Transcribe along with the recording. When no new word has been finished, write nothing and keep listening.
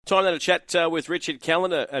Time now to chat with Richard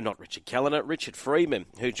Freedman,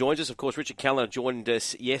 who joins us. Of course, Richard Callender joined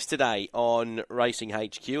us yesterday on Racing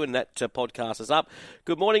HQ, and that podcast is up.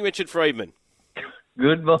 Good morning, Richard Freedman.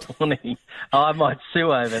 Good morning. I might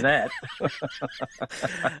sue over that.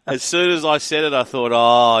 As soon as I said it, I thought,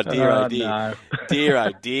 oh, dear, oh, dear. No. Dear,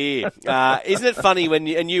 oh, dear. Isn't it funny when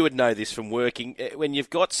and you would know this from working, when you've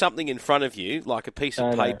got something in front of you, like a piece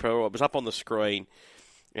of paper, or it was up on the screen,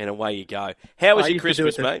 and away you go. How was your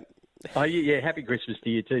Christmas, mate? Oh, yeah, happy Christmas to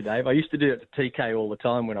you too, Dave. I used to do it to TK all the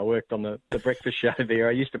time when I worked on the breakfast show there.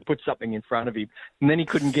 I used to put something in front of him, and then he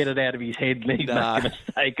couldn't get it out of his head, and he'd make a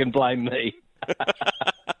mistake and blame me.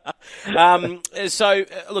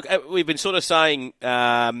 Look, we've been sort of saying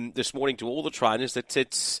this morning to all the trainers that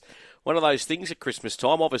it's one of those things at Christmas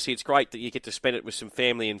time. Obviously, it's great that you get to spend it with some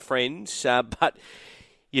family and friends, but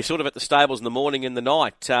you're sort of at the stables in the morning and the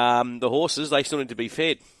night. The horses, they still need to be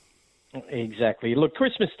fed. Exactly. Look,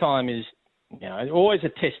 Christmas time is, always a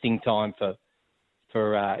testing time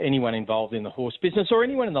for anyone involved in the horse business or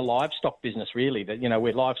anyone in the livestock business, really, that,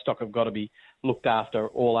 where livestock have got to be looked after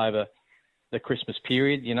all over the Christmas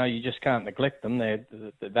period. You just can't neglect them. They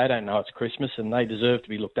don't know it's Christmas and they deserve to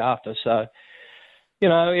be looked after. So,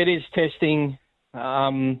 it is testing.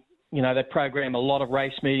 They program a lot of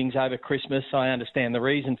race meetings over Christmas. I understand the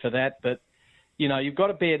reason for that, but, you've got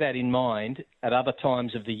to bear that in mind at other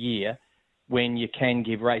times of the year when you can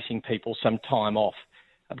give racing people some time off,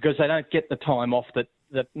 because they don't get the time off that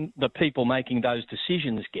the people making those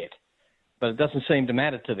decisions get. But it doesn't seem to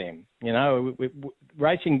matter to them.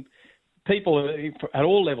 Racing people at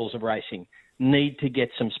all levels of racing need to get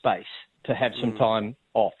some space to have some time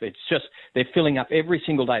off. It's just they're filling up every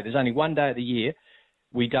single day. There's only one day of the year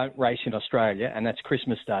we don't race in Australia, and that's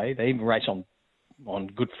Christmas Day. They even race on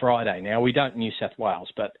Good Friday now. We don't in New South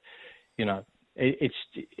Wales, but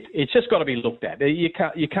it's just got to be looked at. You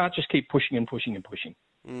can't just keep pushing and pushing and pushing.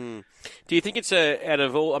 Do you think it's out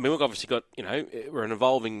of all? I mean, we've obviously got we're an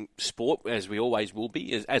evolving sport, as we always will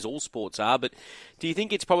be, as all sports are. But do you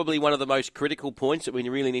think it's probably one of the most critical points that we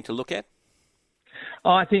really need to look at?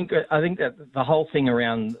 I think that the whole thing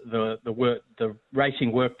around the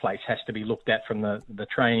racing workplace has to be looked at from the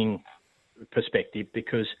training perspective,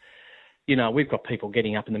 because we've got people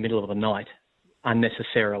getting up in the middle of the night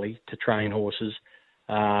unnecessarily to train horses,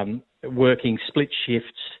 working split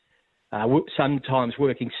shifts, sometimes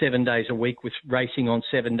working 7 days a week with racing on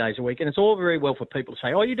 7 days a week. And it's all very well for people to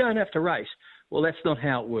say, oh, you don't have to race. Well, that's not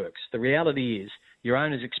how it works. The reality is your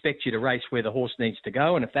owners expect you to race where the horse needs to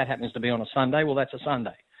go. And if that happens to be on a Sunday, well, that's a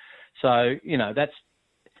Sunday. So,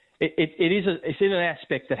 it's in an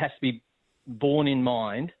aspect that has to be borne in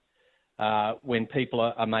mind when people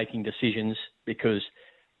are making decisions, because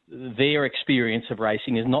their experience of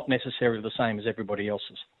racing is not necessarily the same as everybody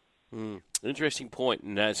else's. Interesting point,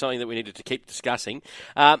 and something that we needed to keep discussing.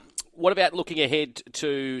 What about looking ahead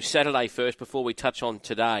to Saturday first before we touch on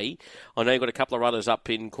today? I know you've got a couple of runners up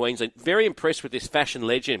in Queensland. Very impressed with this Fashion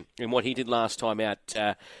Legend and what he did last time out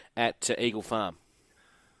at Eagle Farm.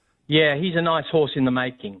 Yeah, he's a nice horse in the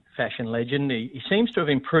making, Fashion Legend. He seems to have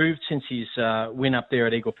improved since his win up there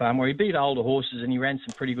at Eagle Farm, where he beat older horses and he ran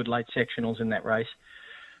some pretty good late sectionals in that race.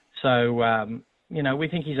 So, we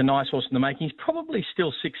think he's a nice horse in the making. He's probably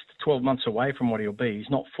still 6 to 12 months away from what he'll be. He's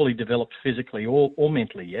not fully developed physically or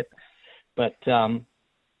mentally yet, but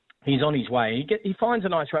he's on his way. He finds a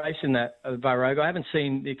nice race in that Baroga. I haven't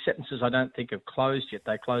seen the acceptances. I don't think have closed yet.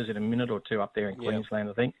 They close in a minute or two up there in Queensland,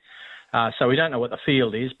 I think. So we don't know what the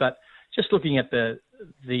field is, but just looking at the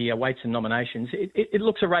weights and nominations, it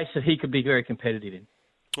looks a race that he could be very competitive in.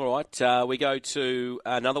 All right, we go to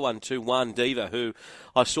another one, to One Diva, who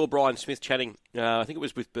I saw Brian Smith chatting, I think it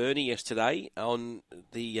was with Bernie yesterday on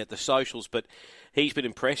the socials, but he's been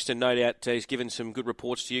impressed and no doubt he's given some good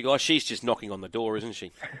reports to you guys. She's just knocking on the door, isn't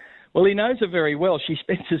she? Well, he knows her very well. She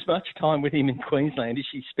spends as much time with him in Queensland as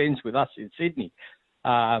she spends with us in Sydney.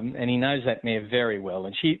 And he knows that mare very well.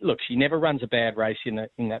 And she never runs a bad race in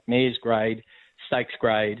that mare's grade, stakes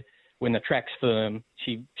grade. When the track's firm,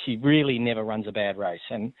 she really never runs a bad race.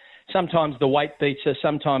 And sometimes the weight beats her,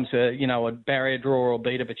 sometimes a barrier draw will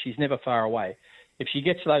beat her, but she's never far away. If she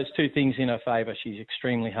gets those two things in her favour, she's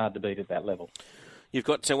extremely hard to beat at that level. You've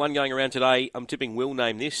got one going around today. I'm tipping Will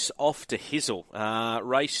name this, Off to Hizzle.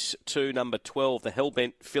 Race 2, number 12, the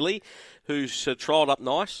Hellbent filly, who's trialled up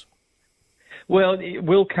nice. Well,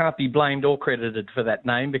 Will can't be blamed or credited for that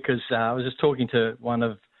name, because I was just talking to one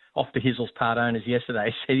of Off to Hizzle's part owners yesterday.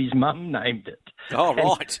 He said his mum named it. Oh,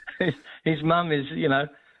 right. His mum is,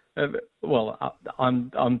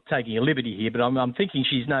 I'm taking a liberty here, but I'm thinking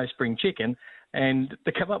she's no spring chicken. And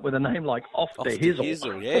to come up with a name like Off to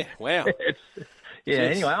Hizzle. Yeah, wow. Yeah.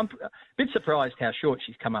 Yes. Anyway, I'm a bit surprised how short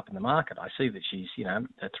she's come up in the market. I see that she's,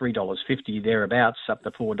 at $3.50 thereabouts, up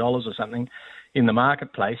to $4 or something in the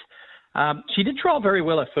marketplace. She did trial very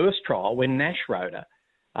well her first trial when Nash rode her,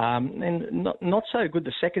 and not so good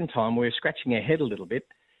the second time. We were scratching her head a little bit,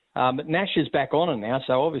 but Nash is back on her now,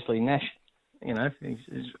 so obviously Nash,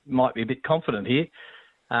 might be a bit confident here.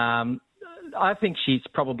 I think she's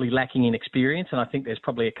probably lacking in experience, and I think there's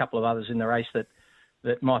probably a couple of others in the race that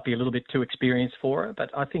might be a little bit too experienced for her, but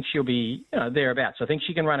I think she'll be, thereabouts. I think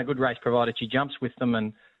she can run a good race provided she jumps with them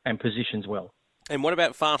and positions well. And what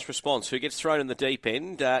about Fast Response, who gets thrown in the deep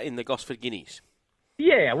end in the Gosford Guineas?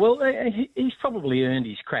 Yeah, well, he's probably earned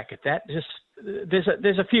his crack at that. Just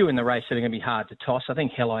there's a few in the race that are going to be hard to toss. I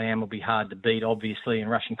think Hell I Am will be hard to beat, obviously, and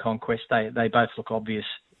Russian Conquest. They both look obvious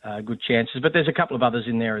good chances, but there's a couple of others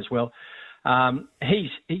in there as well. He's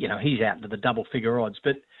out into the double figure odds,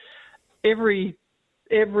 but every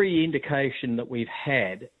indication that we've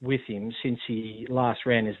had with him since he last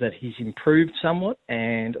ran is that he's improved somewhat,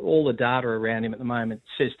 and all the data around him at the moment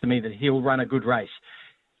says to me that he'll run a good race.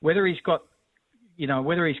 Whether he's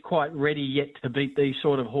quite ready yet to beat these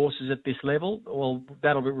sort of horses at this level, well,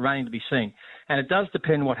 that'll remain to be seen. And it does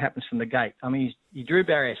depend what happens from the gate. I mean, he drew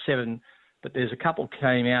barrier 7, but there's a couple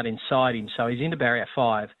came out inside him, so he's into barrier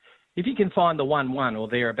 5. If he can find the 1-1 or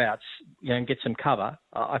thereabouts, and get some cover,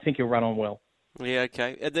 I think he'll run on well. Yeah,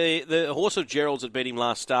 okay. The horse of Gerald's that beat him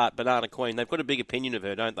last start, Banana Queen, they've got a big opinion of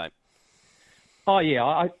her, don't they? Oh, yeah.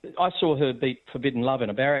 I saw her beat Forbidden Love in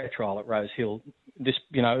a barrier trial at Rose Hill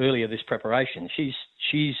earlier this preparation.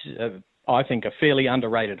 She's I think, a fairly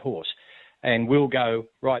underrated horse and will go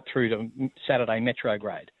right through to Saturday Metro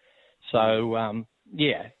grade. So,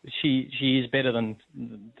 she is better than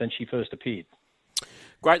she first appeared.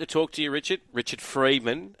 Great to talk to you, Richard. Richard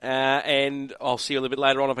Freedman. And I'll see you a little bit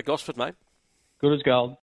later on up at Gosford, mate. Good as gold.